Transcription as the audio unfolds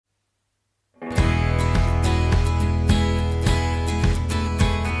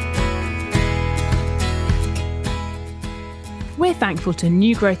thankful to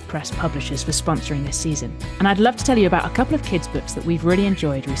New Growth Press publishers for sponsoring this season, and I'd love to tell you about a couple of kids' books that we've really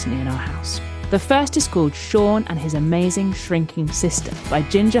enjoyed recently in our house. The first is called Sean and His Amazing Shrinking Sister by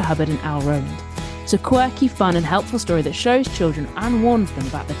Ginger Hubbard and Al Rowland. It's a quirky, fun and helpful story that shows children and warns them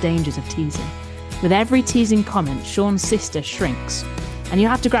about the dangers of teasing. With every teasing comment, Sean's sister shrinks, and you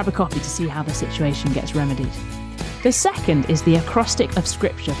have to grab a copy to see how the situation gets remedied. The second is The Acrostic of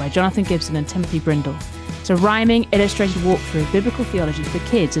Scripture by Jonathan Gibson and Timothy Brindle. It's a rhyming, illustrated walkthrough of biblical theology for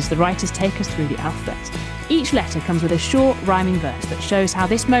kids as the writers take us through the alphabet. Each letter comes with a short rhyming verse that shows how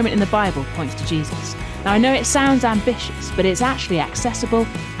this moment in the Bible points to Jesus. Now, I know it sounds ambitious, but it's actually accessible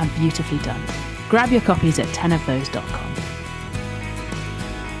and beautifully done. Grab your copies at tenofthose.com.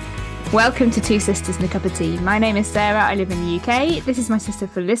 Welcome to Two Sisters and a Cup of Tea. My name is Sarah. I live in the UK. This is my sister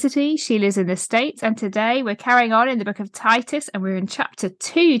Felicity. She lives in the States. And today we're carrying on in the book of Titus and we're in chapter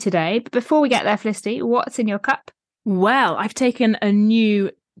 2 today. But before we get there, Felicity, what's in your cup? Well, I've taken a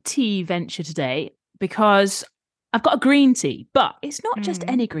new tea venture today because I've got a green tea, but it's not just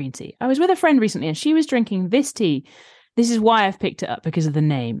any green tea. I was with a friend recently and she was drinking this tea. This is why I've picked it up, because of the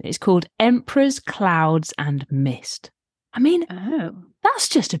name. It's called Emperor's Clouds and Mist. I mean, that's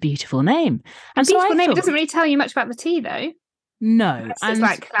just a beautiful name. And so beautiful name. It doesn't really tell you much about the tea, though. No. It's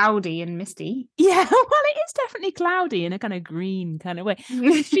like cloudy and misty. Yeah, well, it is definitely cloudy in a kind of green kind of way.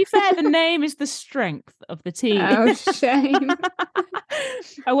 To be fair, the name is the strength of the tea. Oh, shame.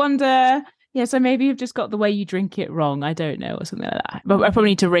 I wonder, so maybe you've just got the way you drink it wrong. I don't know, or something like that. But I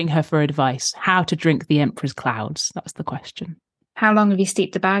probably need to ring her for advice. How to drink the Emperor's Clouds. That's the question. How long have you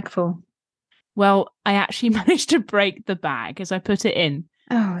steeped the bag for? Well, I actually managed to break the bag as I put it in.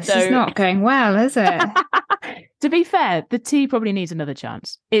 Oh, this is not going well, is it? To be fair, the tea probably needs another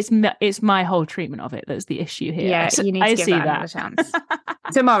chance. It's my whole treatment of it that's the issue here. Yeah, you need to give that another chance.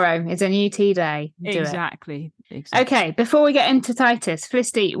 Tomorrow is a new tea day. Exactly. Okay, before we get into Titus,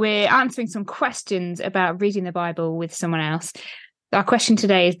 Felicity, we're answering some questions about reading the Bible with someone else. Our question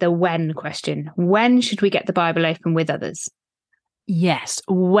today is the when question. When should we get the Bible open with others? Yes,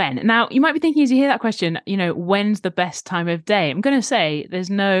 when? Now, you might be thinking as you hear that question, when's the best time of day? I'm going to say there's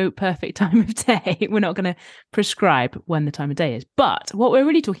no perfect time of day. We're not going to prescribe when the time of day is. But what we're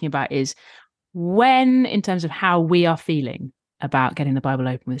really talking about is when, in terms of how we are feeling about getting the Bible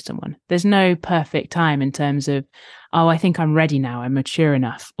open with someone. There's no perfect time in terms of, I think I'm ready now, I'm mature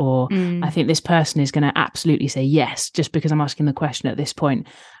enough, or I think this person is going to absolutely say yes, just because I'm asking the question at this point.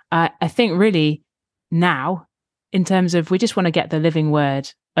 I think really now, in terms of we just want to get the living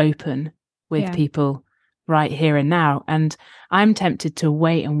word open with people right here and now. And I'm tempted to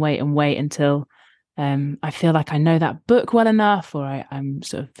wait until I feel like I know that book well enough, or I'm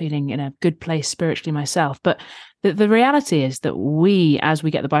sort of feeling in a good place spiritually myself. But the reality is that we, as we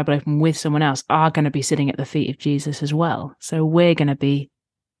get the Bible open with someone else, are going to be sitting at the feet of Jesus as well. So we're going to be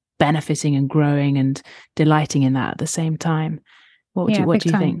benefiting and growing and delighting in that at the same time. What do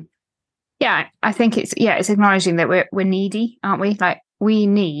you think? Yeah, I think it's acknowledging that we're needy, aren't we? Like, we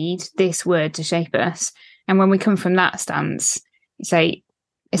need this word to shape us. And when we come from that stance, say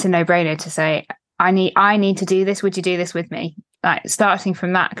it's a no-brainer to say, I need to do this. Would you do this with me? Like, starting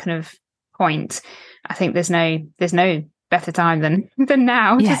from that kind of point, I think there's no better time than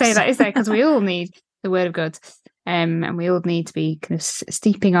now to say that, is there? Because we all need the word of God, and we all need to be kind of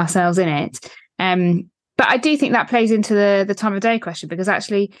steeping ourselves in it. But I do think that plays into the time of day question, because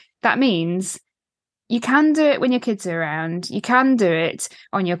actually that means you can do it when your kids are around. You can do it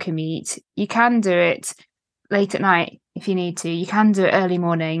on your commute. You can do it late at night if you need to. You can do it early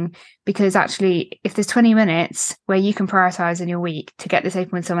morning, because actually if there's 20 minutes where you can prioritize in your week to get this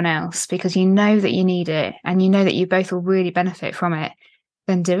open with someone else because you know that you need it and you know that you both will really benefit from it,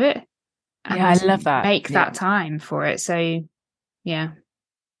 then do it. Yeah, I love that. Make that time for it. So, yeah.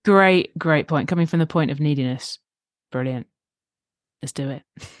 Great point. Coming from the point of neediness. Brilliant. Let's do it.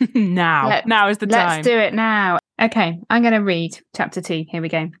 Now is the time. Let's do it now. Okay, I'm going to read chapter 2. Here we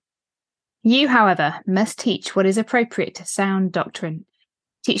go. You, however, must teach what is appropriate to sound doctrine.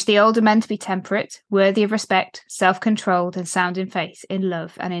 Teach the older men to be temperate, worthy of respect, self-controlled, and sound in faith, in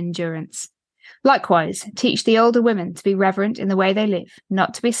love and endurance. Likewise, teach the older women to be reverent in the way they live,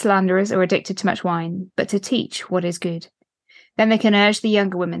 not to be slanderers or addicted to much wine, but to teach what is good. Then they can urge the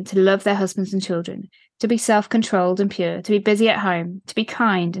younger women to love their husbands and children, to be self-controlled and pure, to be busy at home, to be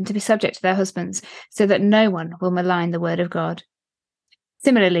kind, and to be subject to their husbands, so that no one will malign the word of God.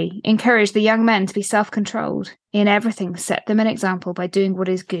 Similarly, encourage the young men to be self-controlled. In everything, set them an example by doing what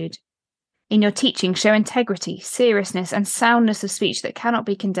is good. In your teaching, show integrity, seriousness, and soundness of speech that cannot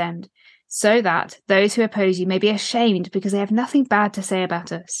be condemned, so that those who oppose you may be ashamed because they have nothing bad to say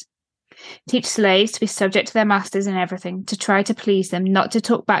about us. Teach slaves to be subject to their masters in everything, to try to please them, not to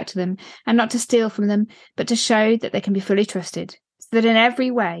talk back to them, and not to steal from them, but to show that they can be fully trusted, so that in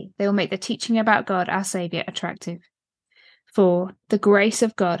every way they will make the teaching about God, our Saviour, attractive. For the grace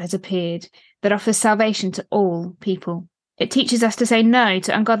of God has appeared that offers salvation to all people. It teaches us to say no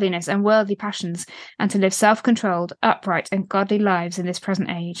to ungodliness and worldly passions, and to live self-controlled, upright, and godly lives in this present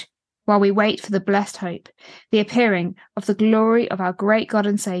age, while we wait for the blessed hope, the appearing of the glory of our great God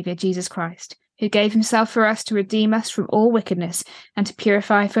and Saviour, Jesus Christ, who gave himself for us to redeem us from all wickedness and to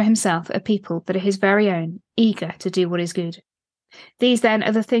purify for himself a people that are his very own, eager to do what is good. These then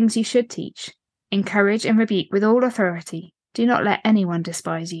are the things you should teach. Encourage and rebuke with all authority. Do not let anyone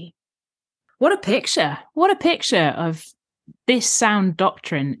despise you. What a picture. What a picture of this sound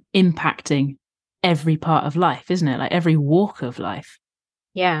doctrine impacting every part of life, isn't it? Like every walk of life.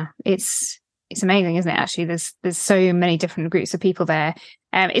 Yeah, it's amazing, isn't it? Actually, there's so many different groups of people there.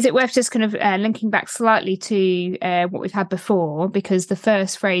 Is it worth just kind of linking back slightly to what we've had before? Because the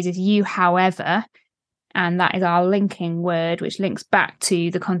first phrase is you, however, and that is our linking word, which links back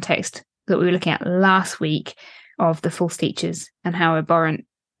to the context that we were looking at last week of the false teachers and how abhorrent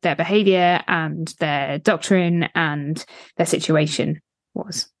their behaviour and their doctrine and their situation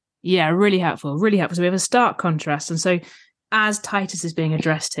was. Yeah, really helpful, really helpful. So we have a stark contrast. And so as Titus is being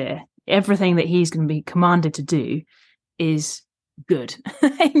addressed here, everything that he's going to be commanded to do is good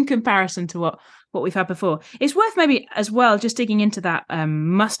in comparison to what we've had before. It's worth maybe as well just digging into that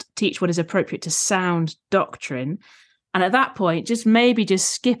must teach what is appropriate to sound doctrine. And at that point, just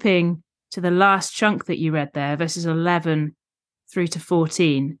skipping to the last chunk that you read there, verses 11 through to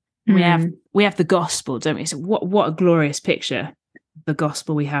 14. We have the gospel, don't we? So what a glorious picture, the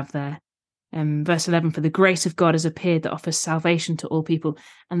gospel we have there. Verse 11, for the grace of God has appeared that offers salvation to all people.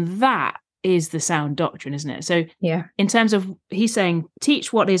 And that is the sound doctrine, isn't it? So yeah, in terms of, he's saying,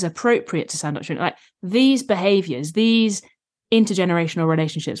 teach what is appropriate to sound doctrine. Like these behaviors, these intergenerational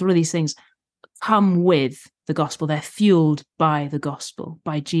relationships, all of these things come with the gospel. They're fueled by the gospel,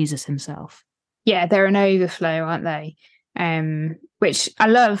 by Jesus himself. Yeah, they're an overflow, aren't they? Which I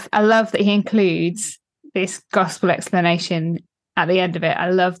love that he includes this gospel explanation at the end of it. I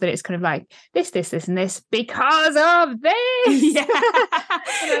love that it's kind of like this, and this because of this. Yeah.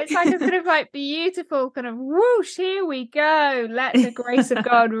 It's like a kind of like beautiful kind of whoosh, here we go. Let the grace of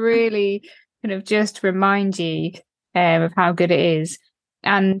God really kind of just remind you of how good it is.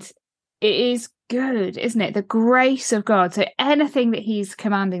 And it is good, isn't it? The grace of God. So anything that he's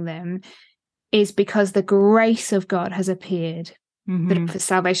commanding them is because the grace of God has appeared for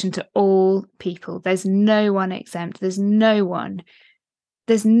salvation to all people. There's no one exempt. There's no one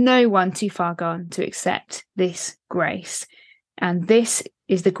too far gone to accept this grace. And this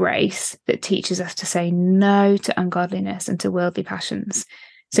is the grace that teaches us to say no to ungodliness and to worldly passions.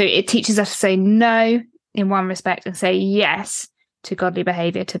 So it teaches us to say no in one respect and say yes to godly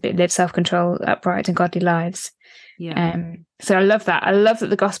behavior, to live self-control, upright and godly lives. Yeah. So I love that. I love that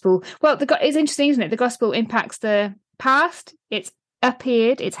the gospel, it's interesting, isn't it? The gospel impacts the past. It's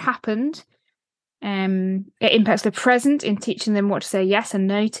appeared, it's happened. It impacts the present in teaching them what to say yes and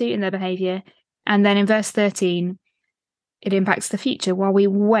no to in their behavior. And then in verse 13, it impacts the future while we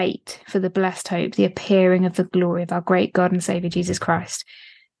wait for the blessed hope, the appearing of the glory of our great God and Saviour, Jesus Christ.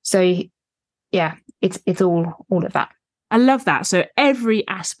 So yeah, it's all of that. I love that. So every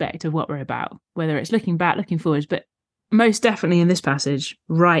aspect of what we're about, whether it's looking back, looking forwards, but most definitely in this passage,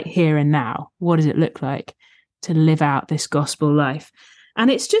 right here and now, what does it look like to live out this gospel life? And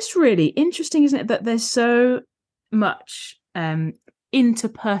it's just really interesting, isn't it, that there's so much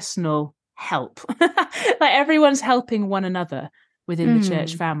interpersonal help. Like everyone's helping one another within the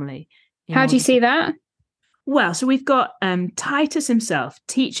church family. How do you see that? Well, so we've got Titus himself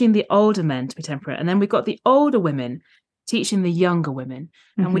teaching the older men to be temperate, and then we've got the older women teaching the younger women,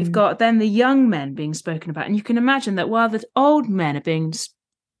 and we've got then the young men being spoken about. And you can imagine that while the old men are being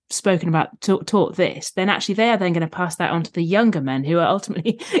spoken about, taught this, then actually they are then going to pass that on to the younger men who are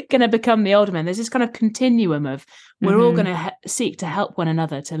ultimately going to become the older men. There's this kind of continuum of we're all going to seek to help one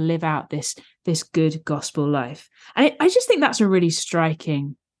another to live out this good gospel life. And I just think that's a really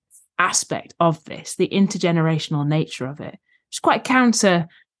striking aspect of this, the intergenerational nature of it. It's quite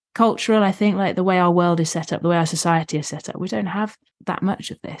counter-cultural, I think, like the way our world is set up, the way our society is set up. We don't have that much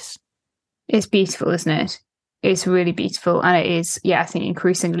of this. It's beautiful, isn't it? It's really beautiful. And it is, I think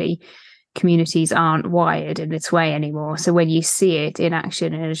increasingly communities aren't wired in this way anymore. So when you see it in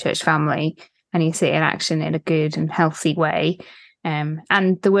action in a church family and you see it in action in a good and healthy way,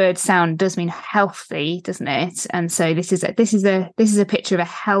 and the word sound does mean healthy, doesn't it? And so this is a picture of a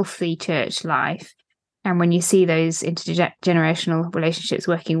healthy church life. And when you see those intergenerational relationships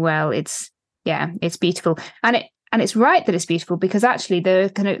working well, it's beautiful. And it's right that it's beautiful, because actually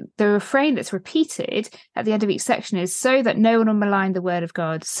the refrain that's repeated at the end of each section is so that no one will malign the word of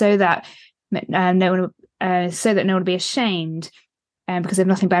God, so that no one will be ashamed, because they have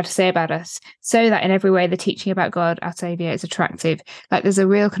nothing bad to say about us, so that in every way the teaching about God, our Saviour, is attractive. Like, there's a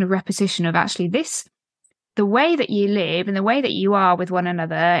real kind of repetition of actually the way that you live and the way that you are with one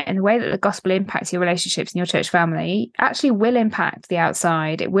another and the way that the gospel impacts your relationships and your church family actually will impact the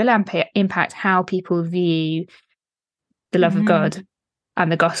outside. It will impact how people view the love of God and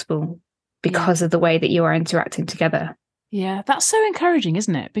the gospel because of the way that you are interacting together. Yeah, that's so encouraging,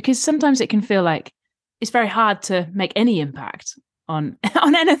 isn't it? Because sometimes it can feel like it's very hard to make any impact on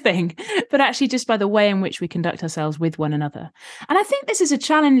anything, but actually just by the way in which we conduct ourselves with one another. And I think this is a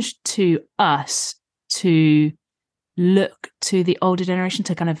challenge to us to look to the older generation,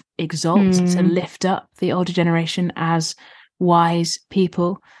 to kind of exalt, to lift up the older generation as wise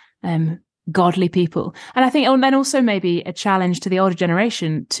people, godly people. And I think then also maybe a challenge to the older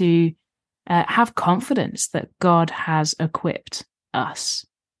generation to have confidence that God has equipped us,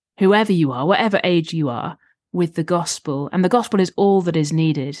 whoever you are, whatever age you are, with the gospel. And the gospel is all that is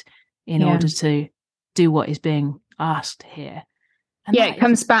needed in order to do what is being asked here. And it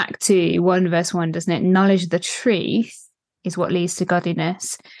comes back to 1 verse 1, doesn't it? Knowledge of the truth is what leads to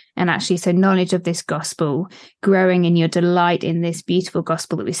godliness. And actually, so knowledge of this gospel, growing in your delight in this beautiful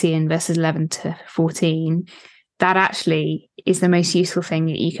gospel that we see in verses 11 to 14, that actually is the most useful thing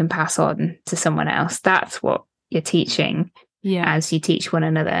that you can pass on to someone else. That's what you're teaching as you teach one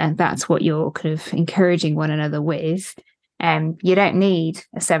another. That's what you're kind of encouraging one another with. You don't need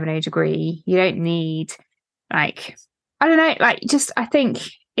a 7-year degree. You don't need, like, I don't know, like, just, I think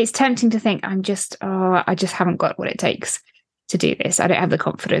it's tempting to think I just haven't got what it takes to do this. I don't have the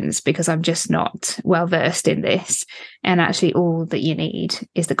confidence because I'm just not well versed in this. And actually all that you need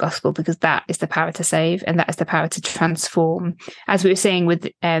is the gospel, because that is the power to save, and that is the power to transform. As we were seeing with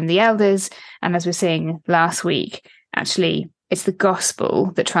the elders, and as we were seeing last week, actually it's the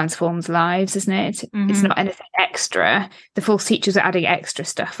gospel that transforms lives, isn't it? It's not anything extra. The false teachers are adding extra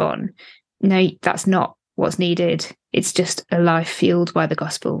stuff on. No, that's not what's needed. It's just a life fueled by the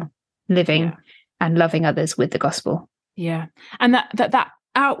gospel, living and loving others with the gospel. Yeah. And that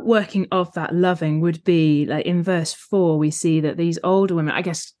outworking of that loving would be, like, in verse 4, we see that these older women, I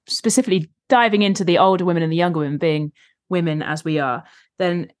guess specifically diving into the older women and the younger women, being women as we are,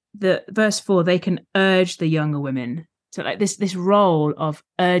 then the verse 4, they can urge the younger women to, like, this role of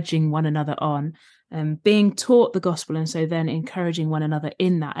urging one another on, being taught the gospel, and so then encouraging one another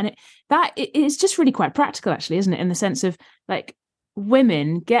in that. And it is just really quite practical, actually, isn't it? In the sense of, like,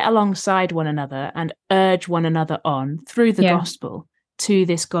 women get alongside one another and urge one another on through the gospel to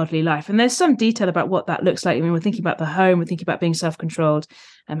this godly life. And there's some detail about what that looks like. I mean, we're thinking about the home, we're thinking about being self-controlled,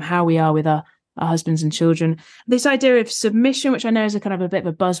 how we are with our husbands and children. This idea of submission, which I know is a kind of a bit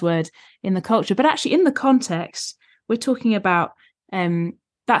of a buzzword in the culture, but actually in the context, we're talking about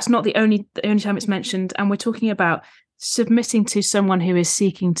that's not the only time it's mentioned, and we're talking about submitting to someone who is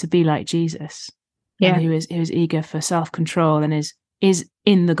seeking to be like Jesus, and who is eager for self-control and is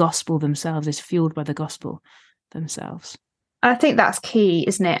in the gospel themselves, is fueled by the gospel themselves. I think that's key,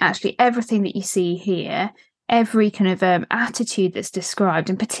 isn't it? Actually, everything that you see here, every kind of attitude that's described,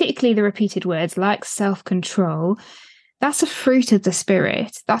 and particularly the repeated words like self-control, that's a fruit of the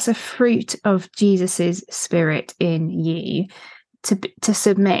Spirit. That's a fruit of Jesus's Spirit in you. To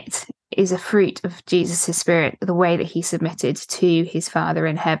submit is a fruit of Jesus's Spirit, the way that he submitted to his Father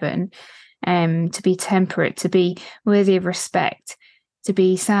in heaven. To be temperate, to be worthy of respect, to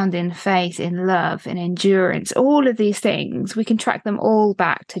be sound in faith, in love, in endurance. All of these things, we can track them all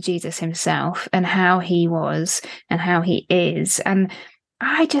back to Jesus himself and how he was and how he is. And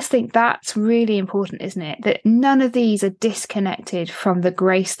I just think that's really important, isn't it? That none of these are disconnected from the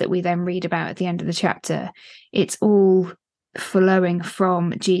grace that we then read about at the end of the chapter. It's all flowing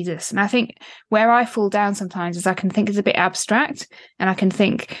from Jesus. And I think where I fall down sometimes is I can think it's a bit abstract, and I can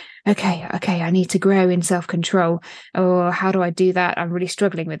think, okay, I need to grow in self-control, or how do I do that? I'm really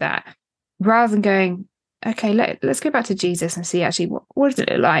struggling with that. Rather than going, okay, let's go back to Jesus and see actually what does it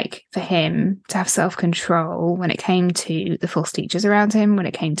look like for him to have self-control when it came to the false teachers around him, when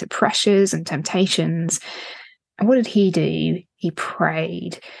it came to pressures and temptations. And what did he do? He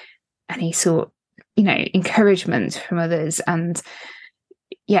prayed, and he sought, encouragement from others. And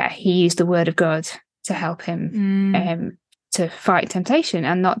he used the word of God to help him to fight temptation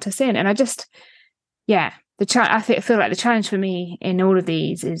and not to sin. And I just, I feel like the challenge for me in all of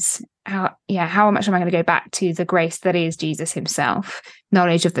these is how much am I going to go back to the grace that is Jesus himself,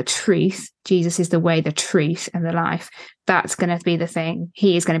 knowledge of the truth. Jesus is the way, the truth, and the life. That's going to be the thing.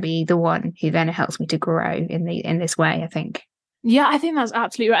 He is going to be the one who then helps me to grow in this way, I think. Yeah, I think that's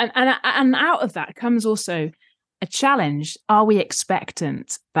absolutely right. And out of that comes also a challenge. Are we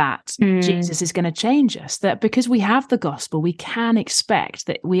expectant that Jesus is going to change us? That because we have the gospel, we can expect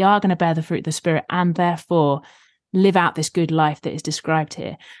that we are going to bear the fruit of the Spirit and therefore live out this good life that is described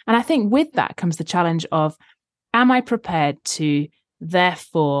here. And I think with that comes the challenge of, am I prepared to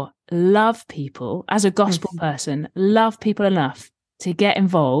therefore love people as a gospel person, love people enough to get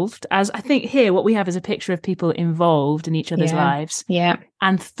involved? As I think here, what we have is a picture of people involved in each other's lives. Yeah.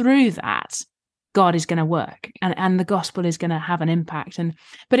 And through that, God is going to work and the gospel is going to have an impact.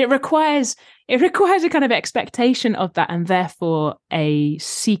 But it requires a kind of expectation of that, and therefore a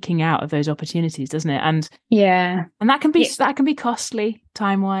seeking out of those opportunities, doesn't it? And that can be costly,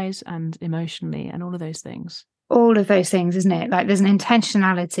 time-wise and emotionally, and all of those things. All of those things, isn't it? Like, there's an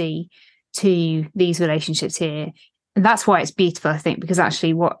intentionality to these relationships here. And that's why it's beautiful, I think, because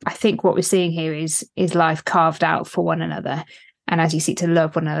actually what we're seeing here is life carved out for one another. And as you seek to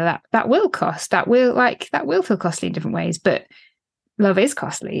love one another, that will cost, that will feel costly in different ways, but love is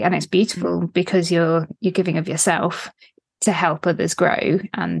costly, and it's beautiful because you're giving of yourself to help others grow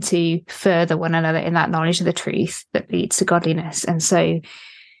and to further one another in that knowledge of the truth that leads to godliness. And so,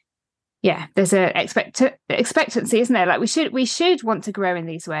 yeah, there's a expectancy, isn't there? Like we should want to grow in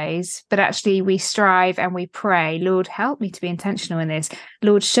these ways, but actually we strive and we pray, Lord, help me to be intentional in this.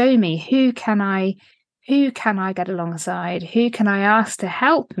 Lord, show me who can I get alongside? Who can I ask to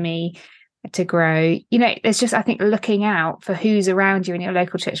help me to grow? You know, there's just, I think, looking out for who's around you in your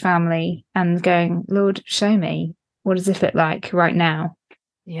local church family and going, Lord, show me, what does this look like right now?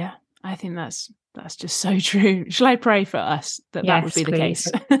 Yeah, I think that's just so true. Shall I pray for us that would be the case?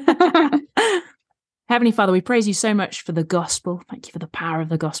 Heavenly Father, we praise you so much for the gospel. Thank you for the power of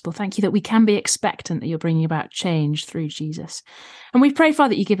the gospel. Thank you that we can be expectant that you're bringing about change through Jesus. And we pray, Father,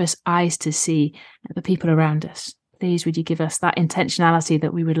 that you give us eyes to see the people around us. Please, would you give us that intentionality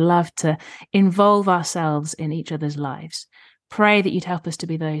that we would love to involve ourselves in each other's lives. Pray that you'd help us to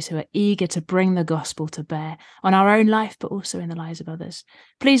be those who are eager to bring the gospel to bear on our own life, but also in the lives of others.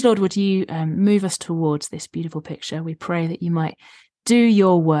 Please, Lord, would you move us towards this beautiful picture? We pray that you might do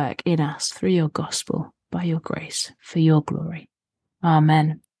your work in us through your gospel, by your grace, for your glory.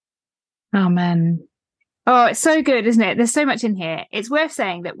 Amen. Amen. Oh, it's so good, isn't it? There's so much in here. It's worth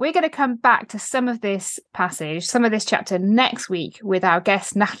saying that we're going to come back to some of this passage, some of this chapter next week with our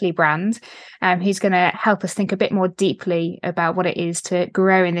guest, Natalie Brand, who's going to help us think a bit more deeply about what it is to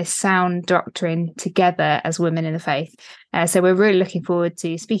grow in this sound doctrine together as women in the faith. So we're really looking forward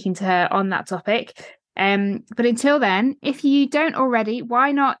to speaking to her on that topic. But until then, if you don't already,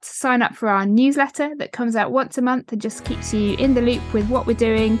 why not sign up for our newsletter that comes out once a month and just keeps you in the loop with what we're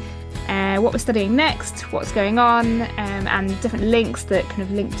doing, what we're studying next, what's going on, and different links that kind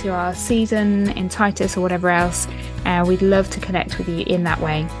of link to our season in Titus or whatever else. We'd love to connect with you in that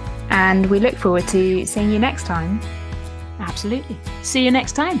way. And we look forward to seeing you next time. Absolutely. See you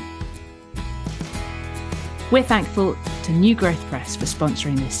next time. We're thankful to New Growth Press for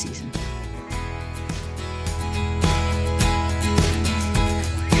sponsoring this season.